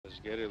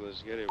get it.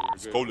 Let's get it.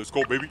 Let's go. Let's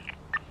go, baby.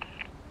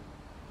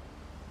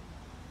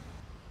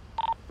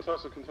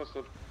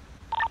 Contested.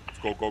 Let's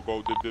go.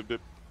 Go. Dip. Good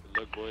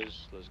luck,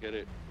 boys. Let's get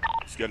it.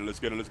 Let's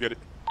get it.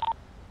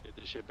 Get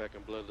this shit back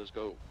in blood. Let's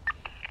go.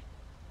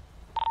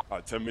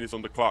 10 minutes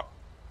on the clock.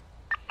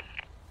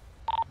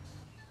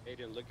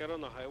 Aiden, look out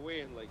on the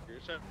highway and like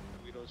your side.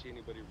 We don't see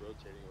anybody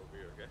rotating over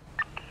here, okay?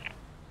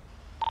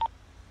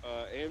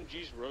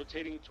 AMG's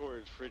rotating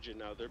towards Frigid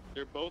now.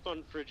 They're both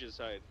on Frigid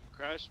side.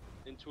 Crashed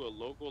into a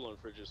local on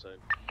Frigid side.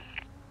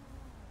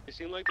 They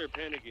seem like they're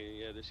panicking.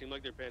 Yeah, they seem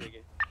like they're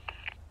panicking.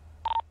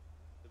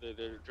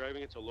 They're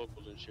driving into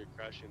locals and shit,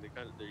 crashing.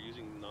 They're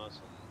using NOS.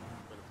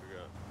 I'm trying to figure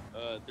out.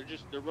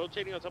 They're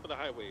rotating on top of the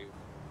highway.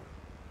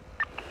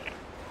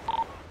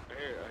 I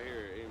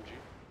hear AMG.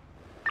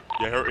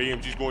 Yeah, her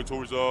AMG's going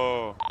towards Yeah,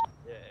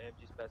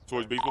 AMG's best.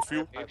 towards baseball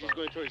field. AMG's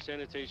going towards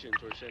sanitation.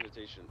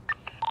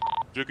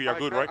 Jigga, y'all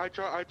good, right? I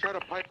tried to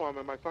pipe bomb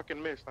him. I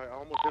fucking missed. I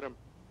almost hit him.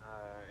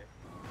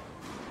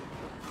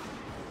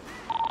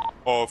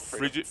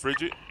 Frigid,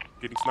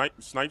 getting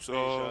snipes. Me a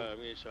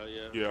shot,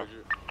 yeah. Yeah.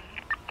 Frigid.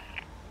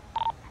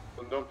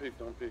 Don't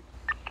peek.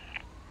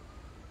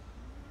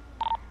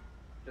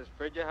 Does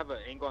Frigid have an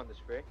angle on the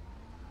spray?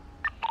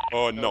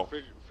 No.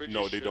 Frigid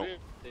No, they don't.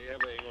 They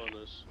have an angle on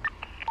this.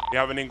 They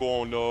have an angle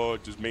on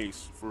just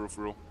maze, for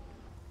real.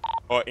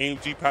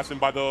 AMG passing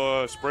by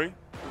the spray.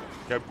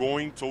 Kept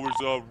going towards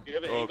their compound. Do you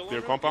have an angle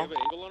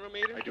on him,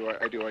 Aiden? I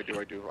do. I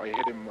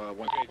hit him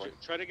once or twice.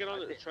 Try to get on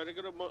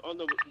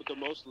the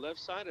most left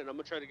side, and I'm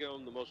gonna try to get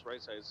on the most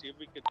right side. See if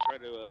we can try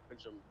to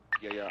pinch him.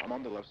 Yeah, I'm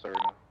on the left side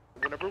right now.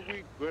 Whenever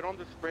we get on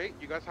the spray,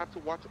 you guys have to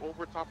watch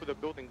over top of the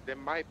building. There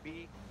might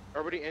be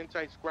already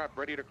inside scrap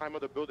ready to climb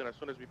up the building as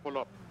soon as we pull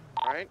up.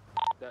 Alright?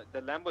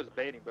 The Lambo's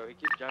baiting, bro. He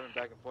keeps driving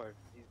back and forth.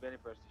 He's baiting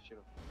for us to shoot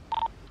him.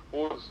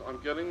 Boys,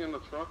 I'm getting in the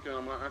truck and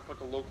I'm gonna act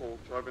like a local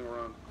driving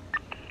around.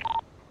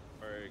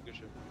 Alright, good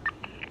shit.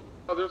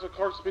 Oh, there's a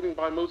car speeding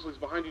by Mosley's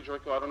behind you,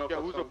 Draco. I don't know if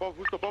Yeah, that's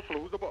who's the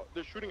buffalo?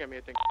 They're shooting at me,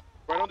 I think.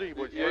 Right under you,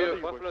 boys. Yeah,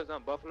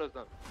 Buffalo's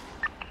done.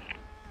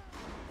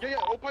 Yeah,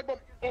 oh, pipe bomb.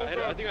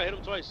 I think I hit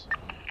him twice.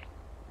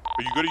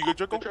 Are you good,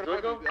 Draco?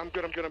 I'm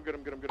good.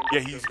 Yeah,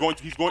 he's going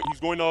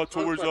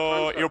towards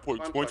airport.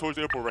 He's going towards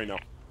the airport right now.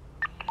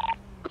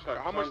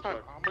 How much time?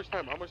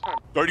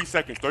 30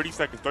 seconds.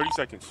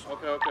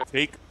 Okay.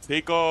 Take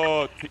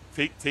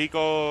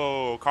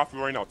coffee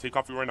right now.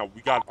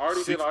 We got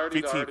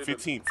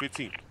 15.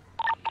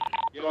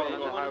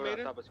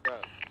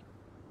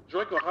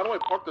 Draco, how do I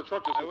park the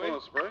truck just in front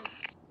of spray?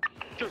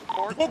 Just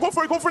park. Go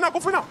for it now.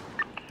 Go.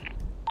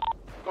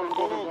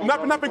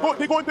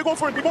 They're going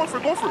for it.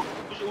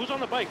 Who's on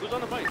the bike?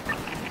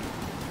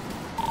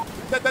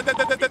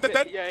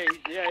 Dead.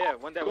 Yeah.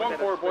 One dead. Going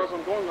for it, boys.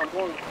 I'm going.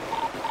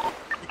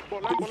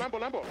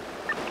 Lambo.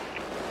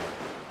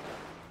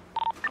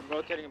 I'm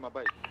rotating in my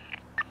bike.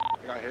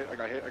 I got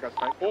hit. I got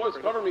sniped. Boys,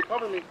 cover me.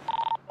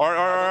 All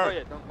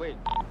right. Don't wait.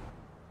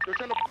 They're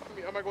trying to put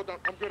me. I might go down.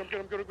 I'm good.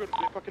 They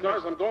fucking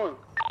Guys, I'm going.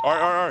 All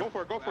right. Go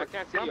for it. I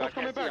can't see you.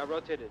 I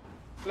rotated.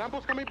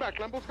 Lambo's coming back,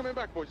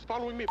 boys.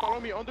 Follow me,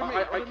 under me.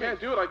 I can't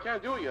do it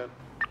yet.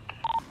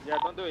 Yeah,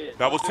 don't do it yet.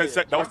 That was 10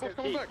 seconds. That was.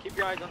 Keep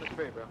your eyes on the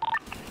spray, bro.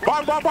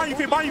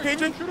 Buy you,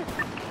 Cajun.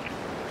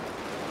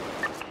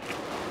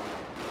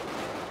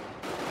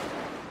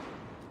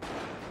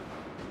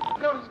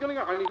 No, he's getting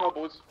out. I need help,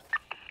 boys.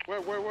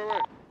 Where?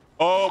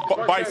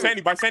 By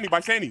Sandy.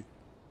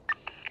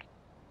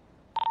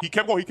 He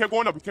kept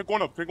going up. I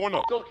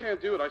still can't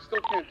do it.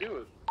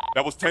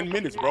 That was 10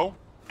 minutes, bro.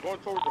 Going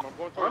towards him.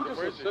 I'm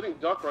just a sitting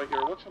duck right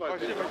here. What should I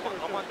do?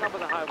 I'm on top of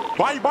the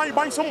highway.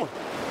 Buy someone.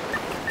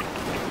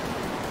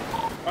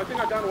 I think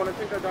I downed one. I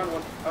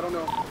don't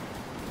know.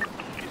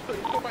 He's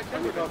still by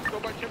Timberland.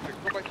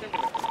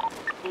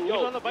 Who's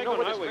on the bike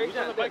on highway?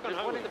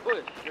 There's one in the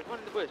bush. You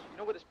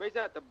know where the spray's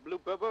at? The blue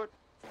billboard?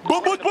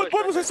 Boom, I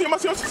see him. I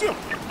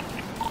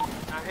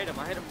hit him.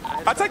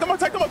 I take him.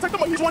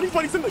 He's one.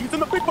 He's in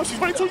the big bush. He's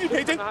running towards you,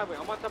 KJ.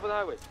 I'm on top of the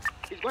highway.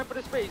 He's going for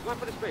the spray.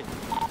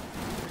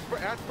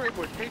 Ask spray,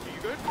 boys. KJ,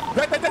 you good?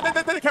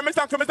 Cameras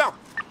down.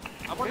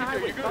 I'm on the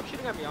highway. Stop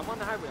shooting at me. I'm on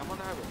the highway.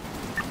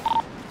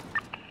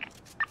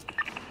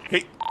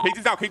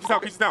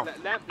 KJ's down.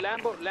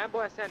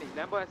 Lambo has Sandy.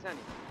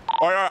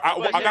 All right.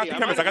 I got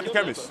the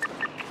chemist.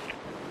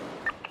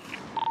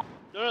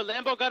 No,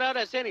 Lambo got out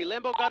at Sandy.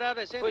 I'm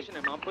pushing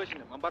him.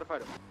 I'm about to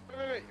fight him.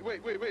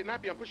 Wait,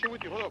 Nappy, I'm pushing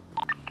with you. Hold up.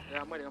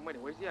 Yeah, I'm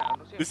waiting. Where's he at? I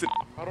don't see him. Listen.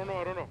 I don't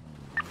know.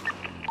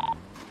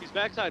 He's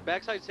backside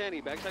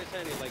Sandy, like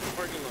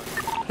parking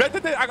lot.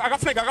 I got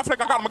flank. I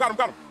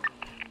got him.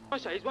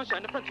 He's one shot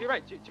in the front. To your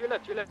right. To your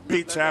left.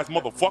 Bitch ass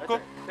motherfucker.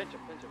 Right, pinch him.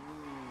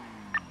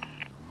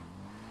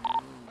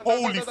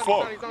 Holy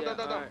fuck. He's down.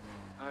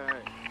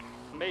 Alright.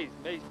 Maze.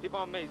 People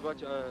on maze. Watch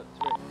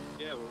spray.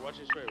 Yeah, we're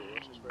watching spray.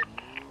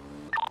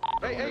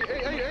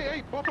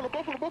 Hey, Buffalo.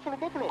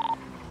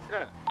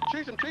 Yeah.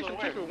 Chase him.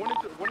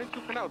 One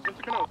into canals.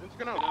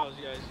 Canals,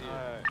 yeah, I see it.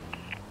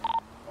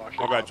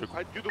 My bad, Trick.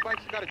 The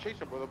bikes gotta chase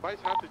him, bro. The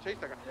bikes have to chase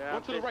that guy. Yeah,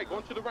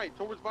 going to the right,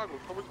 towards Vagos.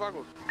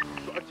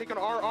 So I'm taking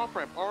our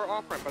off-ramp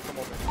at the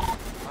moment.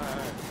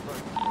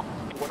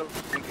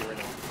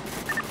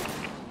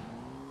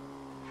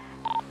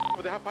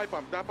 but they have pipe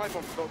bombs. They have pipe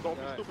bombs. Don't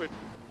be stupid.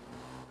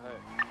 Alright.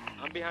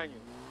 I'm behind you.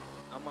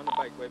 I'm on the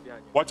bike way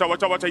behind you. Watch out,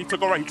 watch out, watch out. He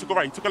took a right, he took a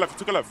right, he took a left, he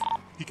took a left.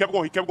 He kept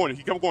going, he kept going,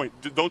 he kept going.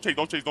 Don't chase,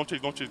 don't chase, don't chase,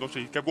 don't chase, don't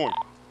chase. He kept going.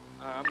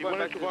 I'm He going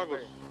went back into to the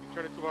Vagos. He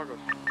turned into Vagos.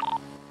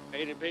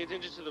 Aiden, pay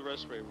attention to the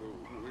rust spray.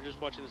 We're just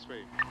watching the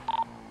spray.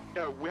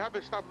 Yeah, we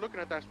haven't stopped looking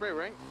at that spray,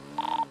 right?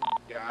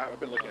 Yeah, I've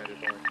been looking at it.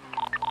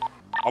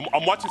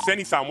 I'm watching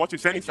Sandy side, I'm watching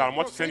Sandy side, I'm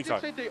watching Sandy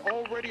side. They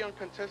already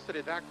uncontested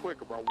it that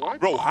quick, bro. What?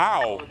 Bro,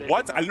 how? Oh,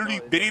 What? I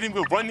literally, they didn't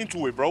even run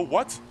into it, bro.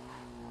 What?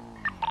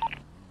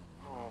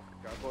 Oh my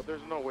god, bro,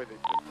 there's no way they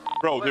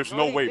did. Bro, there's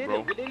no way, bro.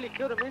 We literally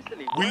killed him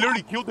instantly. We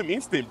literally killed him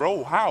instant,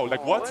 bro. How?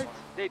 Like, what?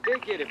 They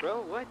did get it,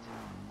 bro. What?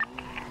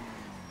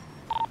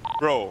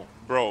 Bro.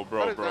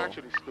 That is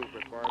actually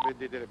stupid, bro. They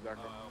did it back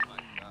up. Oh my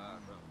god,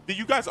 bro. Did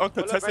you guys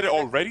uncontested it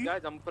already?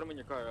 Guys, I'm gonna put him in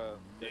your car.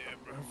 Yeah,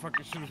 bro.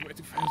 Fucking shit is way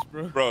too fast,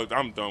 bro. Bro,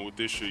 I'm done with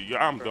this shit.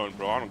 Yeah, I'm done,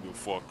 bro. I don't give a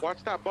fuck.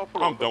 Watch that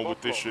buffalo. I'm done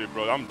with this shit,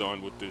 bro. I'm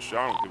done with this shit.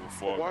 I don't give a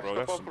fuck, Watch bro. the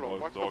That's some buffalo.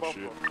 Watch the dog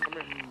buffalo. shit. Come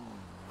here.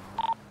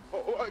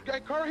 Oh,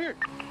 car here.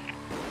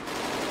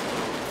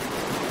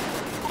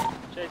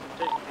 Chase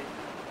him.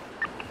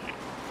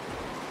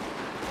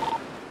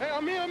 Hey,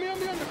 I'm here.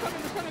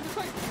 The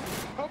sun.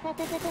 Help.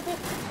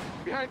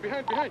 Behind.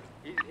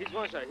 He's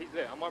one shot. He's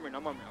there. I'm arming.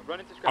 I'm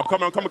running to I'm scrap.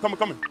 coming.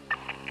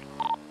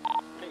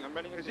 I'm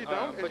running. Is he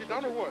down? Is he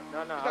down or what? No,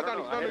 He's not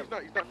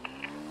down. He's not.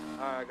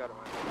 I got him.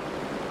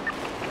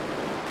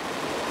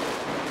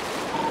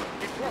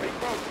 He's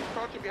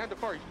crouching behind the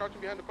car. Inside the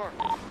car.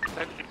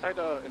 Behind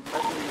the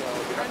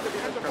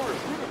car.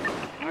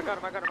 I got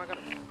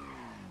him.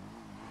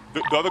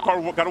 The other car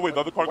got away. The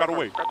other car got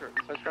away.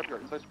 Inside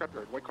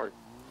scrapyard. White car.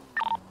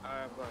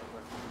 I'm going.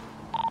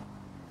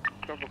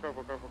 Careful.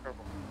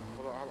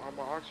 Hold on, I'm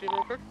on oxygen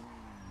real quick.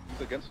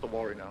 He's against the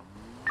wall right now.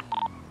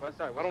 What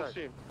side? I don't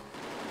see him.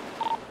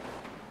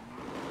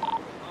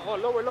 Oh,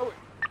 lower.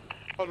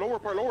 Oh, lower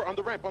part, on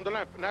the ramp, on the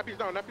lamp. Nappy's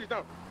down. I'm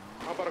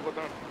about to go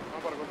down.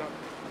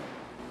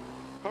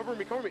 Cover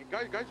me.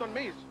 Guys on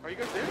maze. Are you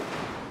guys there?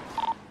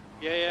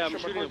 Yeah, I'm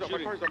shooting.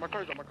 My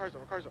car's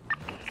up.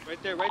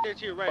 Right there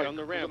to your right, on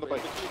the ramp. on the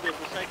bike. Between the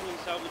recycling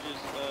salvages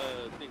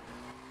thing.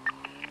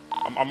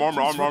 I'm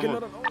armor.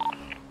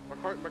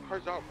 My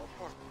car's out. Oh,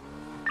 fuck.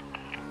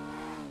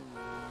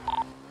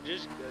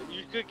 Just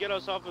you could get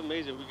us off of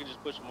maze and we could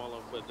just push them all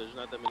on foot. There's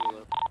not that many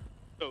left.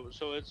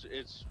 So it's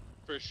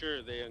for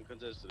sure they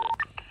uncontested it.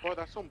 Bro,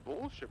 that's some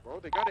bullshit, bro.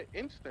 They got it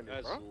instant,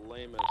 That's bro.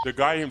 lame The as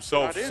guy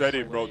himself That is said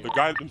it, bro. lame. The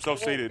guy himself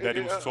stated that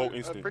it was so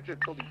instant. Bridget.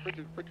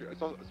 I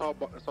saw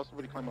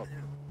somebody climb up.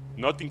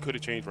 Nothing could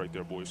have changed right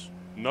there, boys.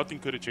 Nothing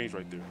could have changed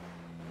right there.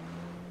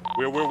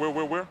 Where?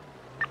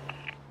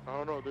 I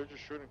don't know. They're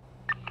just shooting.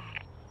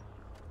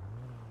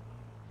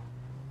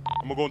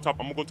 I'm gonna go on top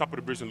of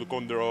the bridge and look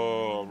on their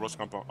Rust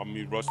compound.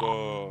 Rust.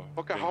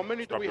 Okay, how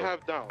many do we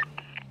have down?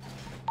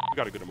 We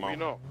got a good We amount.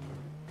 know.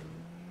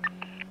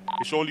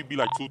 It should only be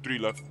like 2-3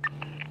 left. Okay.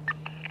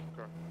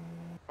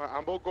 Alright,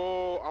 I'm gonna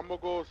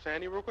go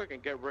Sandy real quick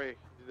and get Ray.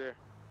 He's there.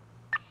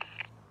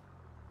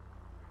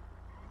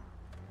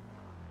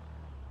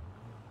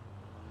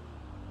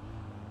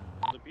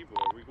 the people.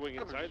 Are we going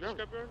inside the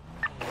scrapyard?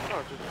 No,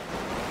 just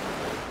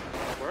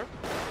where?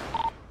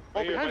 Oh,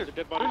 Right here, behind by us. the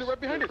dead bodies.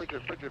 Right behind us. Fridge.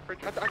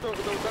 I thought there was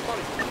dead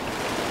bodies.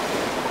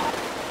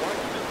 Why are you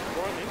just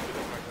run into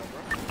them like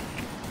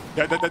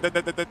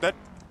that, bro? That.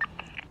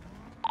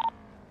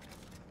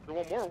 There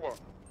one more or what?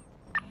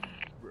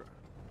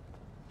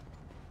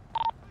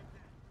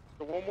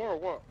 There one more or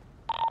what?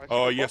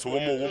 Yeah, so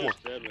one more. It was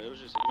dead, man. It was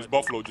just Just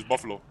Buffalo. Should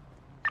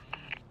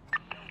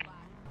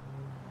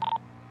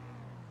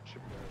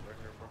be right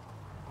here, bro.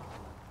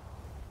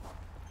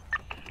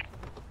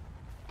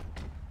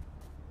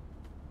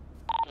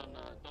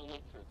 Don't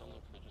look for it.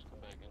 Just come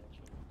back in.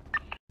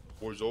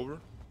 War's over.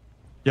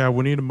 Yeah,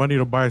 we need money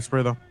to buy a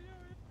spray though.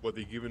 What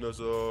they giving us?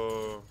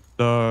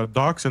 The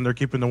docks, and they're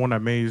keeping the one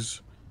at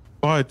Maze.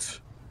 But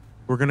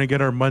we're gonna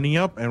get our money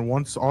up, and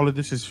once all of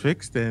this is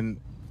fixed and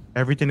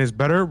everything is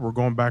better, we're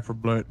going back for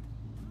blood.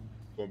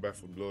 Going back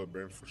for blood,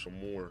 Brand, for some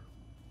more.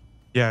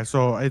 Yeah,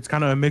 so it's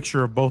kind of a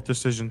mixture of both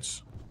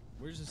decisions.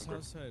 Where's the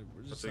south side?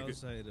 Where's the I'll take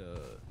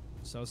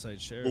south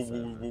side sheriff?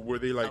 Were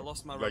they like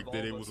lost my that? It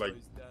revolver, was so like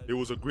he's dead. it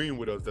was agreeing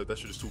with us that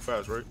shit is too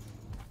fast, right?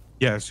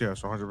 Yes,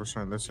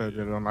 100%. They said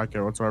they don't like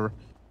it whatsoever.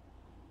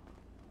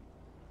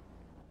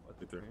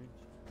 Right there.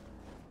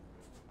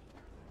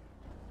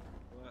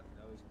 What?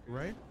 That was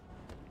crazy. Right?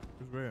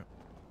 Who's right?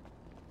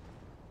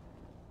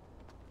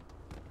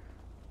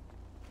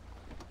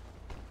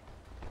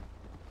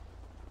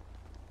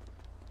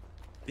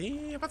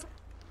 Damn, It's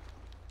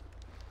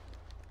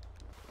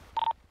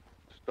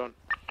done.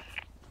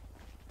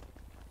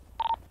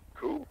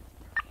 Cool.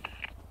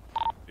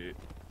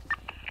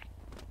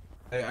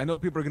 Hey, I know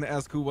people are gonna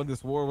ask who won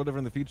this war or whatever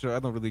in the future. I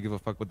don't really give a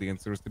fuck what the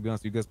answer is. To be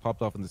honest, you guys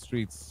popped off in the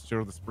streets.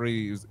 Sure, the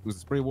spray it was a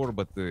spray war,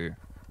 but hey,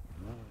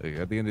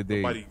 at the end of the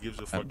day, Nobody gives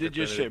a fuck. did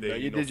your shit, bro.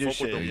 You did your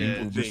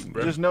shit.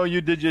 Bro. Just know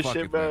you did your Fuck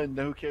shit, it, bro, man. and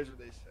who cares what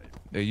they say.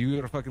 hey,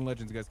 you are fucking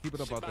legends, guys. Keep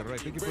it up out there, right?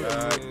 Thank you for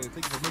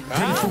making.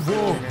 Ready for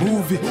war. Move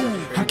movie.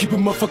 I keep a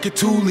motherfucking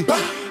toolie.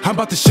 I'm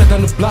about to shut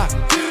down the block.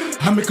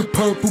 I make a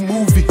purple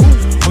movie.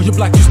 Oh, your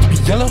block used to be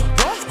yellow?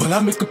 Well, I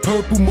make a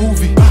purple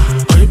movie.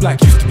 Oh, your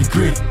block used to be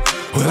green.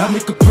 Well, I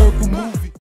make a purple movie.